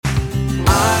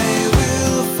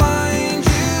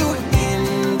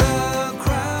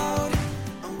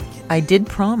I did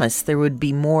promise there would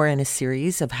be more in a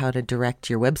series of how to direct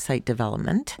your website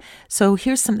development. So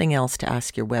here's something else to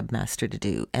ask your webmaster to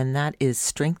do, and that is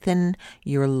strengthen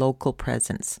your local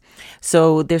presence.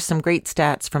 So there's some great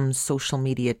stats from Social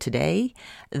Media Today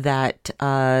that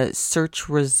search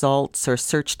results or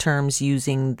search terms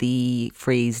using the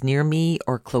phrase near me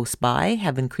or close by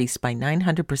have increased by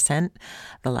 900%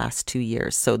 the last 2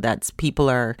 years. So that's people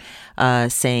are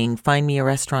saying, find me a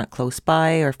restaurant close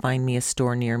by or find me a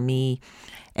store near me.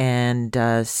 And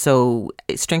so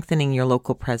strengthening your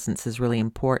local presence is really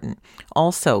important.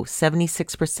 Also,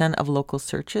 76% of local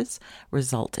searches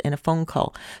result in a phone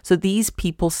call. So these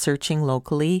people searching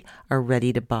locally are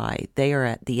ready to buy. They are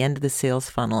at the end of the sales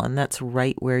funnel, and that's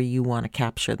right where you want to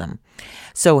capture them.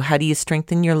 So how do you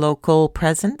strengthen your local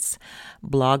presence?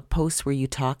 Blog posts where you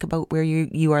talk about where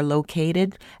you are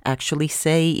located. Actually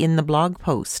say in the blog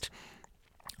post,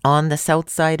 on the south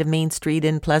side of Main Street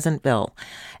in Pleasantville,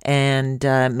 and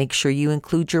make sure you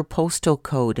include your postal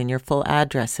code and your full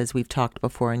address, as we've talked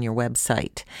before, on your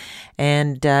website,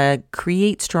 and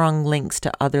create strong links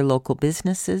to other local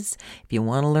businesses. If you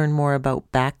want to learn more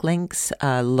about backlinks,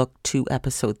 look to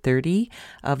episode 30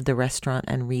 of the Restaurant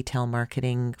and Retail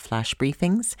Marketing Flash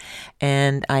Briefings,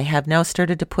 and I have now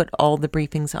started to put all the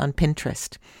briefings on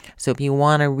Pinterest. So if you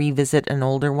want to revisit an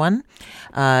older one,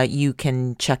 you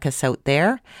can check us out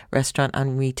there, Restaurant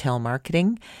and Retail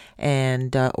Marketing,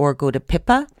 and or go to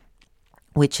Pippa,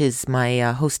 which is my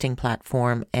hosting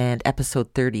platform, and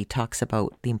episode 30 talks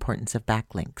about the importance of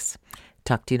backlinks.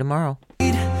 Talk to you tomorrow.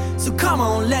 So come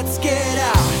on, let's get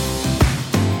out.